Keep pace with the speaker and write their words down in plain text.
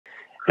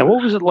And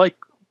what was it like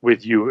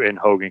with you and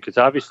Hogan? Because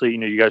obviously,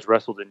 you guys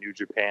wrestled in New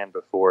Japan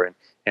before,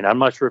 and I'm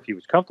not sure if he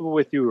was comfortable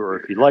with you or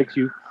if he liked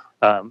you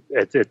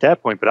at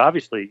that point. But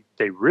obviously,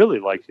 they really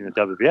liked you in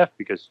the WWF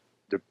because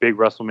the big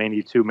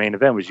WrestleMania 2 main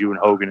event was you and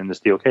Hogan in the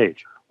steel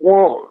cage.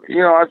 Well,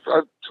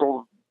 I've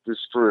told this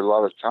story a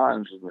lot of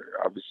times, and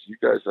obviously you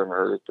guys haven't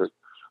heard it, but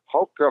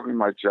Hulk got me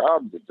my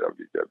job in the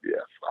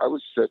WWF. I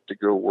was set to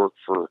go work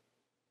for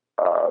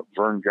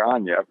Vern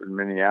Gagne up in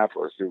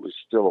Minneapolis. It was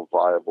still a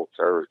viable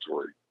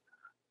territory,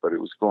 but it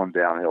was going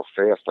downhill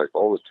fast like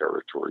all the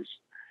territories.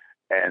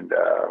 And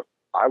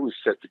I was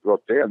set to go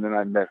up there, and then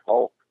I met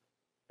Hulk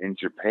in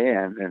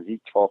Japan, and he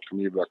talked to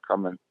me about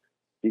coming.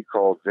 He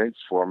called Vince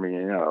for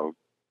me,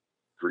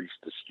 greased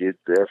the skid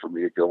there for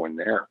me to go in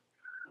there.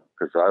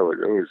 Because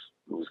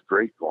it was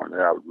great going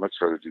there. I would much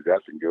rather do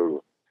that than go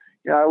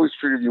to, I always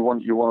figured you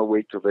want to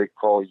wait till they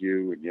call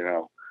you,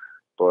 and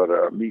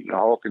but meeting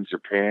Hulk in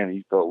Japan,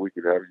 he thought we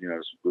could have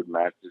some good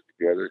matches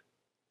together.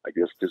 I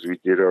guess because we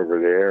did over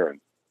there,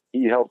 and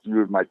he helped me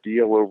with my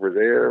deal over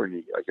there, and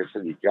he, like I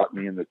said, he got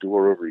me in the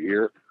door over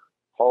here.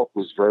 Hulk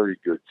was very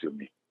good to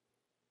me.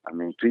 I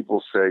mean,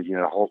 people say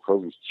Hulk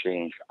Hogan's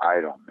changed.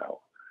 I don't know,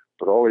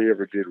 but all he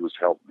ever did was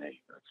help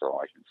me. That's all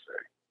I can say.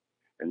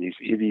 And these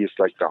idiots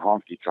like the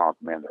Honky Tonk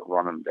Man that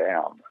run him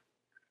down.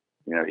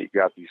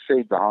 He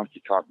saved the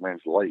Honky Tonk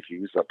Man's life. He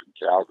was up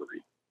in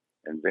Calgary,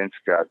 and Vince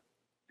got,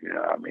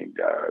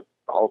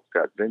 Hulk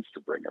got Vince to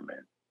bring him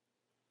in.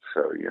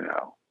 So,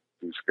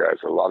 these guys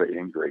are a lot of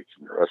ingrates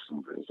in the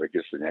wrestling business, I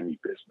guess, in any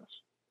business.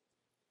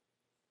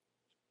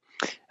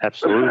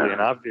 Absolutely.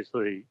 And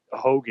obviously,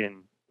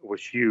 Hogan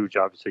was huge,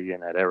 obviously,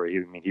 in that era.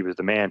 He was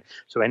the man.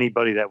 So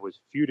anybody that was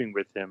feuding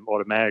with him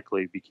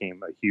automatically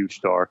became a huge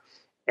star.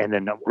 And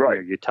then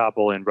you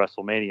topple in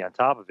WrestleMania on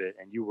top of it,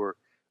 and you were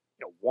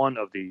one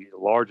of the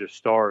largest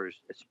stars,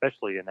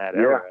 especially in that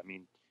era. I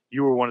mean,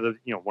 you were one of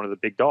the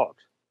big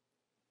dogs.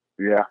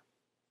 Yeah,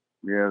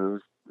 there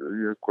was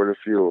quite a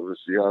few of us.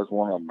 Yeah, I was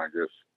one of them, I guess.